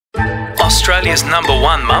Australia's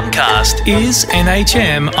 #1 mumcast is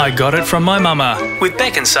NHM I Got It From My Mama with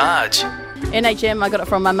Beck and Sarge. NHM I Got It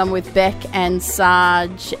From My Mum with Beck and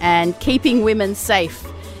Sarge, and keeping women safe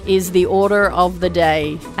is the order of the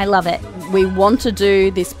day. I love it. We want to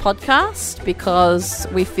do this podcast because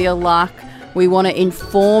we feel like we want to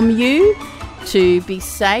inform you to be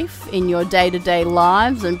safe in your day-to-day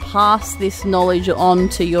lives and pass this knowledge on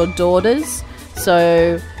to your daughters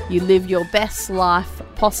so you live your best life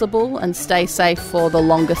possible and stay safe for the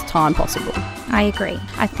longest time possible. I agree.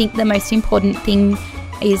 I think the most important thing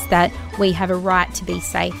is that we have a right to be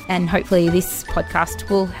safe, and hopefully this podcast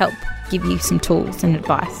will help give you some tools and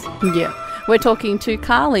advice. Yeah. We're talking to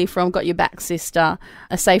Carly from Got Your Back Sister,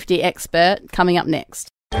 a safety expert, coming up next.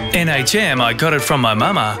 NHM I Got It From My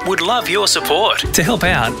Mama would love your support. To help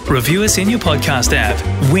out, review us in your podcast app.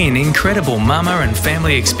 Win incredible mama and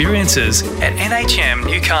family experiences at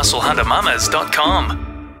nhmnewcastlehuntermamas.com.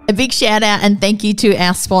 A big shout out and thank you to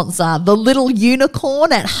our sponsor, The Little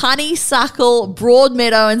Unicorn at Honeysuckle,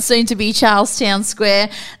 Broadmeadow and soon to be Charlestown Square.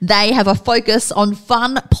 They have a focus on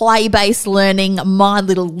fun, play-based learning. My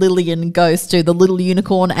little Lillian goes to The Little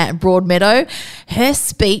Unicorn at Broadmeadow. Her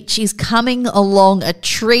speech is coming along a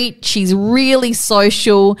treat. She's really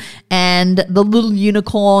social and The Little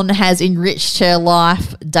Unicorn has enriched her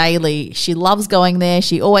life daily. She loves going there.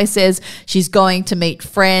 She always says she's going to meet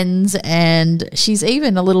friends, and she's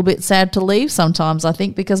even a little bit sad to leave sometimes, I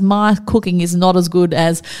think, because my cooking is not as good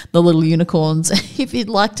as The Little Unicorns. If you'd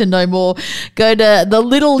like to know more, go to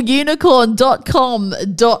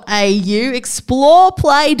thelittleunicorn.com.au. Explore,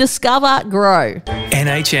 play, discover, grow.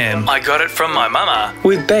 NHM I Got It From My Mama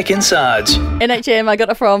with Beck and Sarge. NHM I Got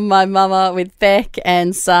It From My Mama with Beck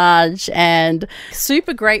and Sarge, and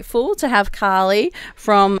super grateful to have Carly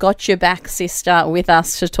from Got Your Back Sister with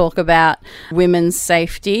us to talk about women's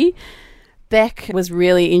safety. Beck was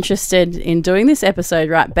really interested in doing this episode,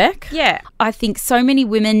 right, Beck? Yeah, I think so many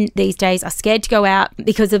women these days are scared to go out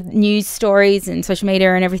because of news stories and social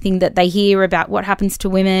media and everything that they hear about what happens to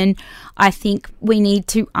women. I think we need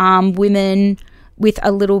to arm women with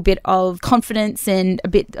a little bit of confidence and a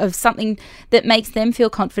bit of something that makes them feel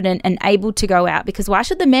confident and able to go out, because why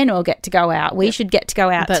should the men all get to go out? We should get to go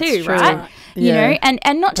out too, true. Right? Yeah. You know,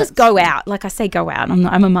 and not just go out. Like I say, go out. I'm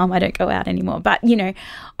a mum, I don't go out anymore. But, you know,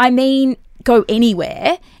 I mean, go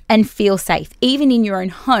anywhere and feel safe, even in your own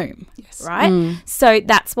home, right? So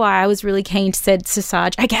that's why I was really keen to say to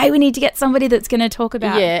Sarge, okay, we need to get somebody that's going to talk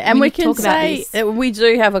about and we can say we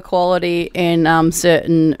do have equality in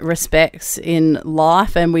certain respects in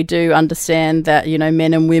life, and we do understand that, you know,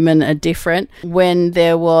 men and women are different. When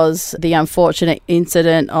there was the unfortunate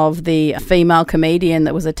incident of the female comedian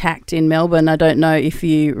that was attacked in Melbourne, I don't know if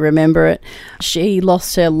you remember it, she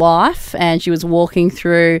lost her life and she was walking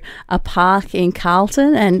through a park in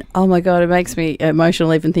Carlton, and oh my God, it makes me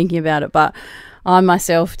emotional even thinking about it. But I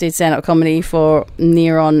myself did stand-up comedy for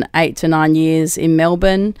near on 8 to 9 years in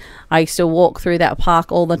Melbourne. I used to walk through that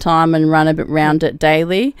park all the time and run a bit around it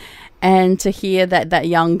daily. And to hear that that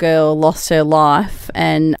young girl lost her life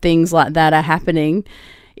and things like that are happening,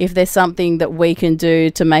 if there's something that we can do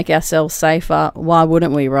to make ourselves safer, why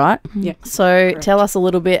wouldn't we, right? Yeah. So tell us a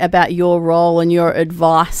little bit about your role and your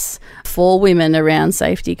advice for women around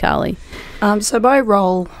safety, Carly. So my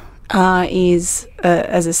role is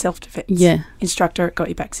as a self-defense instructor at Got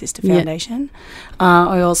Your Back Sister Foundation.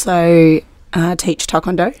 I also teach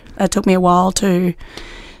Taekwondo. It took me a while to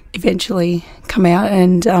eventually come out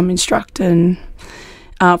and instruct and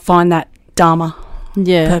find that Dharma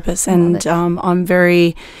purpose. And I'm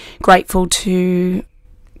very grateful to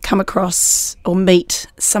come across or meet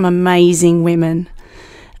some amazing women,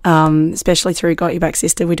 especially through Got Your Back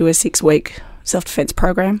Sister. We do a 6-week self-defense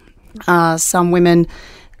program. Some women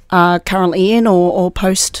are currently in or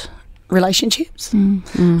post relationships,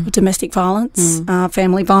 domestic violence,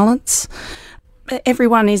 family violence.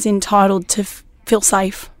 Everyone is entitled to feel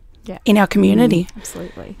safe in our community.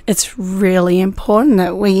 Absolutely. It's really important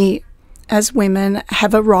that we, as women,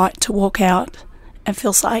 have a right to walk out and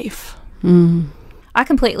feel safe. I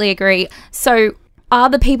completely agree. So are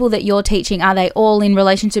the people that you're teaching, are they all in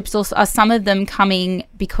relationships, or are some of them coming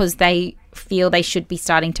because they feel they should be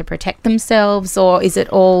starting to protect themselves, or is it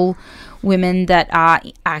all women that are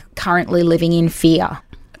currently living in fear? A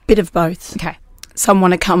bit of both. Okay. Some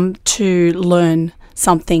want to come to learn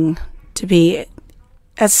something to be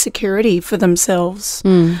as security for themselves.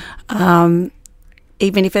 Even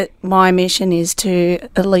if my mission is to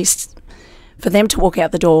at least for them to walk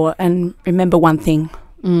out the door and remember one thing,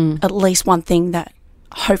 at least one thing that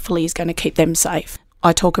hopefully is going to keep them safe.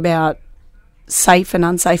 I talk about safe and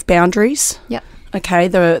unsafe boundaries. Yep. Okay,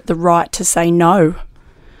 the right to say no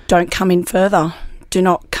don't come in further. Do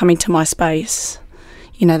not come into my space.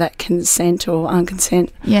 You know, that consent or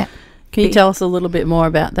unconsent. Yeah. Can you tell us a little bit more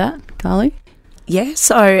about that, Carly? Yeah,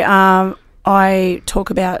 so I talk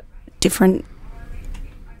about different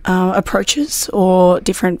approaches or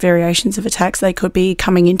different variations of attacks. They could be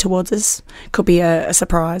coming in towards us, could be a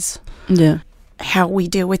surprise. Yeah. How we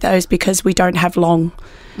deal with those, because we don't have long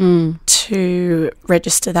to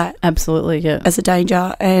register that. Absolutely, yeah. As a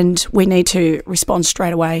danger, and we need to respond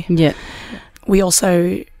straight away. Yeah. We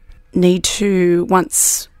also need to,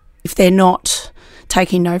 once, if they're not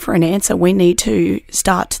taking no for an answer, we need to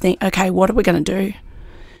start to think, okay, what are we going to do?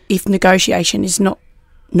 If negotiation is not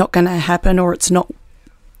going to happen or it's not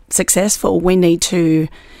successful, we need to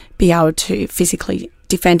be able to physically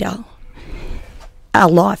defend our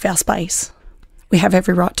life, our space. We have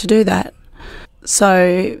every right to do that.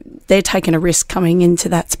 So they're taking a risk coming into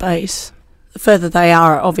that space. The further they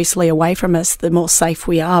are obviously away from us, the more safe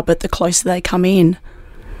we are, but the closer they come in,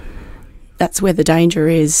 that's where the danger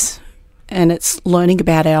is. And it's learning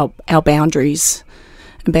about our boundaries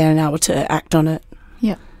and being able to act on it.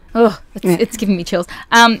 Yeah. Oh, it's giving me chills.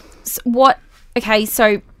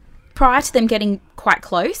 So prior to them getting quite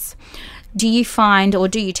close, do you find or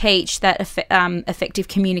do you teach that effective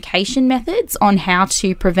communication methods on how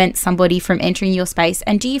to prevent somebody from entering your space?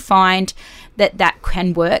 And do you find that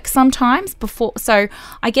can work sometimes before? So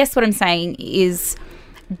I guess what I'm saying is,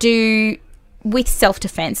 with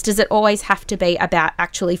self-defense, does it always have to be about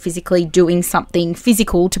actually physically doing something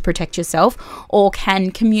physical to protect yourself, or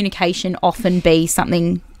can communication often be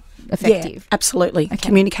something effective? Yeah, absolutely. Okay.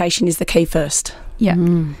 Communication is the key first. Yeah.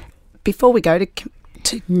 Before we go to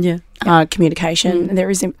communication, there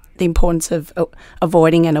is the importance of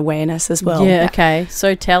avoiding and awareness as well. Yeah, okay.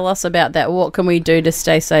 So tell us about that. What can we do to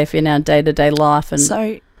stay safe in our day-to-day life? And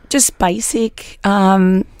so just basic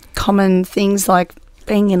common things like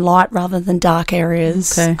being in light rather than dark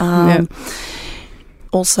areas. Okay.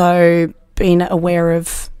 Also being aware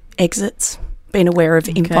of exits, being aware of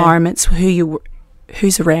environments,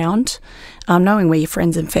 who's around, knowing where your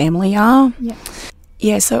friends and family are. Yeah.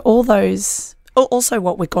 Yeah, so all those. Also,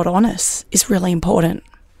 what we've got on us is really important.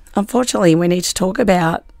 Unfortunately, we need to talk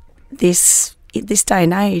about this day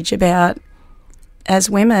and age, about, as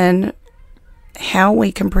women, how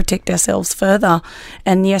we can protect ourselves further.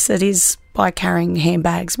 And yes, it is by carrying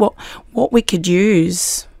handbags. What we could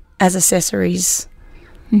use as accessories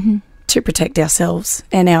to protect ourselves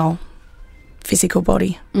and our physical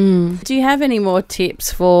body. Do you have any more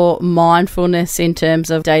tips for mindfulness in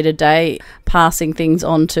terms of day-to-day, passing things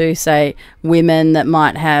on to, say, women that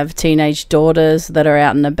might have teenage daughters that are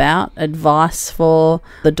out and about? Advice for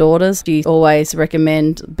the daughters? Do you always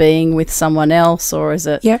recommend being with someone else, or is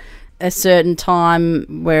it a certain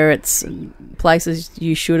time where it's places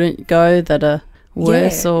you shouldn't go that are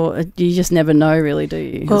worse, or you just never know really, do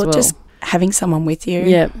you? Well, just having someone with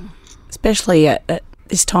you, especially at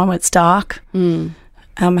this time when it's dark,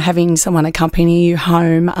 having someone accompany you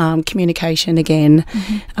home, communication again,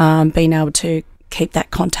 being able to keep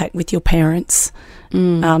that contact with your parents,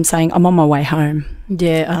 saying, I'm on my way home.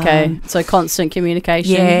 Yeah, okay. So constant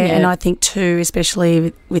communication. Yeah, and I think too,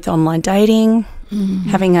 especially with online dating,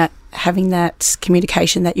 having that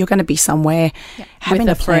communication that you're going to be somewhere, having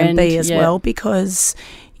a plan B as well, because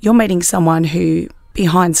you're meeting someone who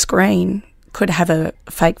behind screen could have a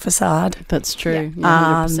fake facade. That's true.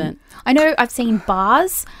 Yeah, 100%. I know I've seen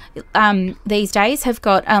bars these days have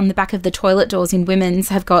got the back of the toilet doors in women's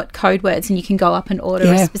have got code words, and you can go up and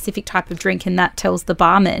order a specific type of drink, and that tells the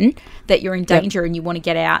barman that you're in danger and you want to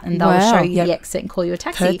get out, and they'll show you the exit and call you a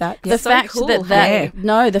taxi. Heard that. The fact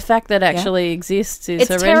the fact that actually exists is it's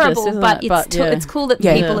horrendous, terrible, but it's cool that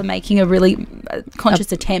people are making a really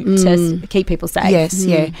conscious attempt to keep people safe. Yes,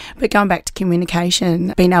 but going back to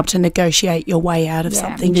communication, being able to negotiate your way out of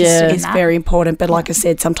something is very important. But like I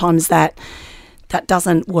said, sometimes that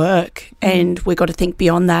doesn't work, and we've got to think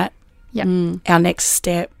beyond that. Our next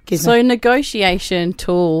step. So negotiation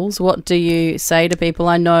tools, what do you say to people?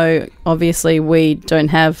 I know obviously we don't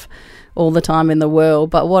have all the time in the world,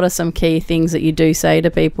 but what are some key things that you do say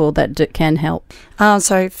to people that can help?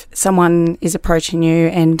 So if someone is approaching you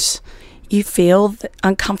and you feel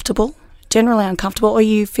generally uncomfortable, or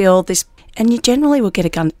you feel this, and you generally will get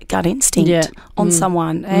a gut instinct on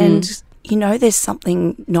someone, and you know there's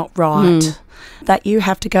something not right, that you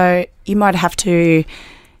might have to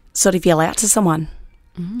sort of yell out to someone,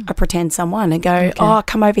 or pretend someone, and go, oh,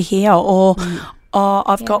 come over here, or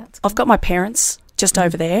I've got my parents just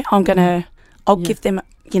over there. I'll give them,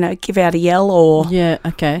 give out a yell or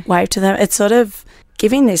wave to them. It's sort of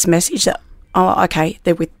giving this message that, oh, okay,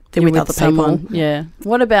 they're they're with other someone. people. Yeah.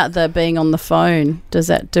 What about the being on the phone? Does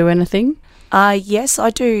that do anything? Yes, I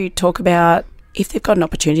do talk about if they've got an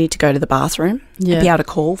opportunity to go to the bathroom, be able to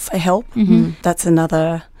call for help. That's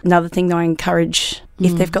another thing that I encourage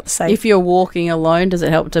if they've got the safe. If you're walking alone, does it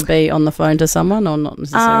help to be on the phone to someone or not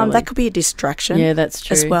necessarily? That could be a distraction. Yeah, that's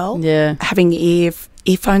true. As well. Yeah. Having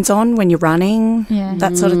earphones on when you're running,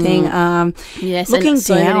 that sort of thing. Yes, looking and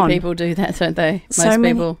so down. many people do that, don't they? Most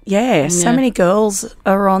people. So many girls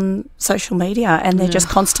are on social media and they're just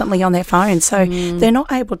constantly on their phones. So they're not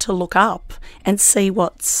able to look up and see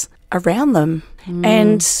what's around them.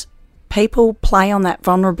 And people play on that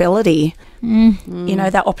vulnerability,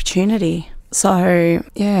 that opportunity. So,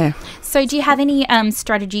 yeah. So do you have any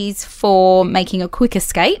strategies for making a quick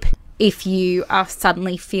escape if you are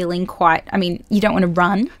suddenly feeling you don't want to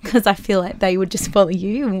run because I feel like they would just follow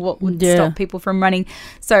you, and what would stop people from running?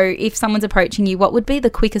 So if someone's approaching you, what would be the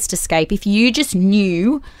quickest escape? If you just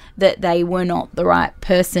knew that they were not the right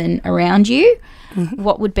person around you,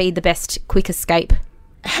 what would be the best quick escape?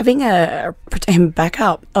 Having a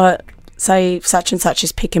backup. Say such and such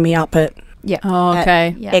is picking me up at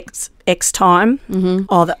X time.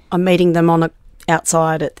 I'm meeting them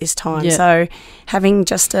outside at this time. So having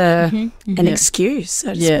just an excuse,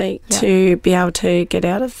 so to speak, to be able to get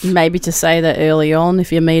out of. Maybe to say that early on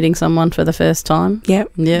if you're meeting someone for the first time. Yeah.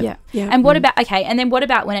 And what about and then what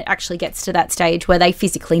about when it actually gets to that stage where they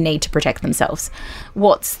physically need to protect themselves?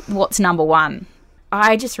 What's number one?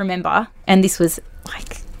 I just remember, and this was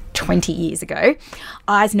like 20 years ago,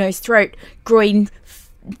 eyes, nose, throat, groin,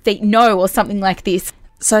 feet, no, or something like this.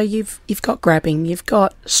 So you've got grabbing, you've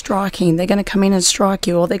got striking. They're going to come in and strike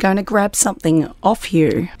you, or they're going to grab something off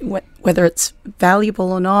you, whether it's valuable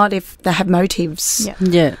or not, if they have motives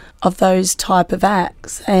of those type of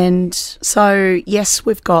acts. And so, yes,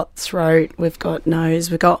 we've got throat, we've got nose,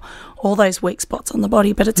 we've got all those weak spots on the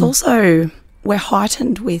body, but it's also, we're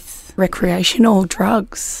heightened with recreational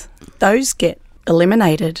drugs. Those get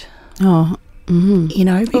eliminated. If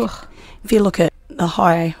you look at the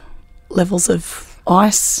high levels of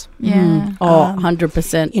ice,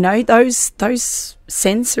 100%. Those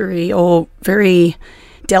sensory or very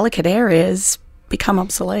delicate areas become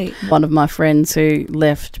obsolete. One of my friends who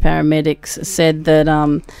left paramedics said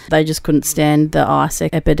that they just couldn't stand the ice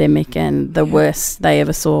epidemic, and the worst they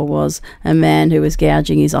ever saw was a man who was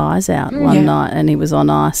gouging his eyes out one night, and he was on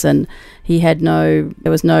ice, and there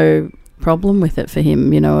was no problem with it for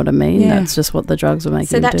him, you know what I mean? That's just what the drugs were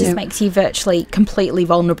making him do. So that just makes you virtually completely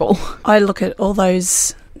vulnerable. I look at all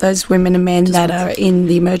those women and men that are in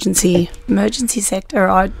the emergency sector.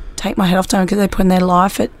 I take my hat off to them because they're putting their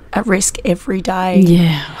life at risk every day.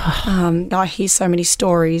 I hear so many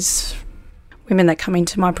stories, women that come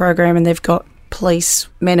into my program and they've got police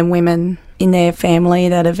men and women in their family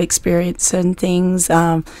that have experienced certain things,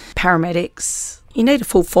 paramedics. You need a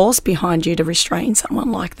full force behind you to restrain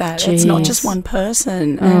someone like that. Jeez. It's not just one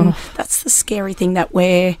person. And that's the scary thing that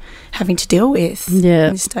we're having to deal with in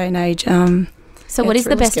this day and age. So what is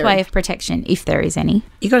the best way of protection, if there is any?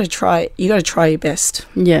 You got to try your best.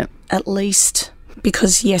 Yeah. At least,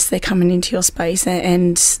 because yes, they're coming into your space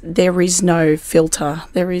and there is no filter.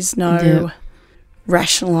 There is no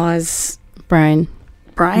rationalised brain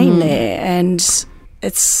there. And I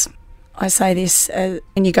say this,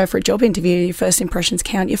 when you go for a job interview, your first impressions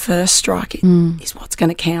count. Your first strike is what's going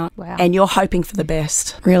to count. Wow. And you're hoping for the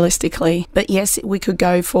best, realistically. But yes, we could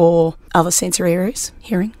go for other sensory areas,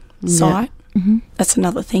 hearing, sight. That's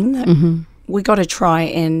another thing that we got to try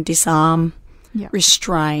and disarm,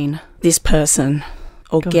 restrain this person,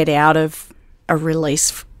 or get out of a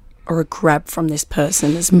release or a grab from this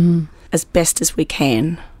person as best as we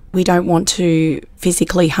can. We don't want to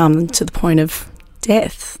physically harm them to the point of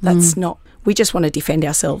death. That's not. We just want to defend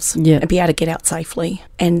ourselves and be able to get out safely.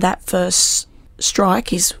 And that first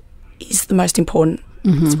strike is the most important.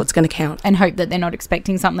 It's what's going to count. And hope that they're not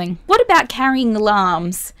expecting something. What about carrying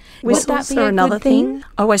alarms? Whistles are another thing.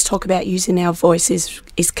 I always talk about using our voice is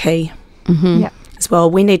key as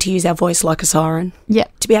well. We need to use our voice like a siren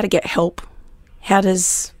to be able to get help. How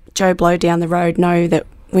does Joe Blow down the road know that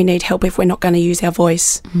we need help if we're not going to use our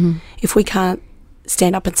voice? If we can't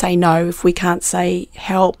stand up and say no, if we can't say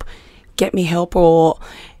help, get me help, or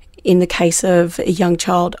in the case of a young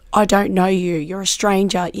child, I don't know you, you're a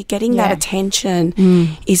stranger, you're getting that attention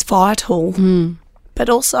is vital. But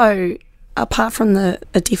also, apart from the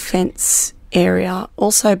defence area,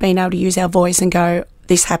 also being able to use our voice and go,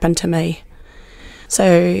 this happened to me.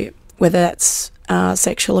 So whether that's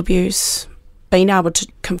sexual abuse, being able to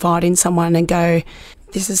confide in someone and go,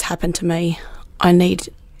 this has happened to me, I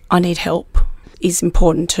need help, is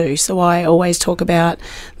important too. So I always talk about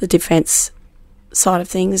the defence side of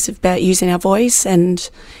things about using our voice, and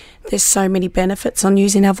there's so many benefits on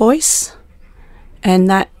using our voice. And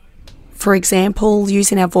that, for example,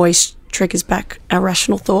 using our voice triggers back our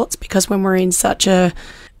rational thoughts, because when we're in such a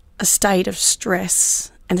state of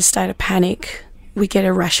stress and a state of panic, we get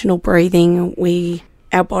irrational breathing,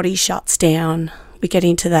 our body shuts down, we get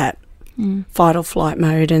into that fight or flight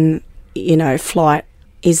mode, and, you know, flight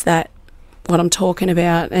is that what I'm talking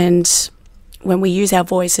about. And when we use our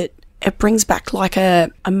voice, it brings back like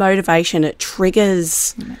a motivation, it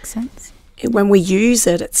triggers. That makes sense. When we use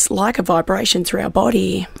it, it's like a vibration through our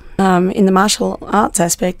body. In the martial arts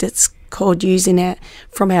aspect, it's called using it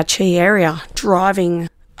from our chi area, driving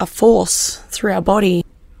a force through our body,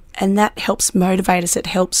 and that helps motivate us. It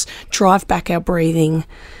helps drive back our breathing.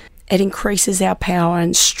 It increases our power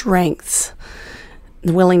and strength,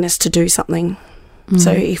 the willingness to do something.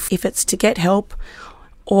 So if it's to get help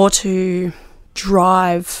or to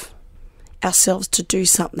drive ourselves to do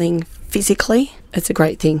something physically, it's a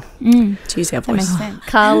great thing to use our voice. That makes sense.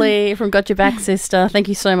 Carly from Got Your Back Sister, thank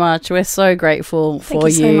you so much. We're so grateful for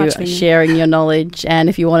you so much, Vinny. sharing your knowledge. And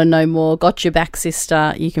if you want to know more, Got Your Back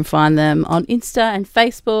Sister, you can find them on Insta and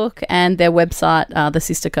Facebook, and their website, The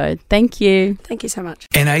Sister Code. Thank you. Thank you so much.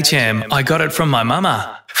 NHM, I got it from my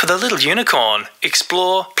mama. For the little unicorn,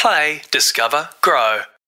 explore, play, discover, grow.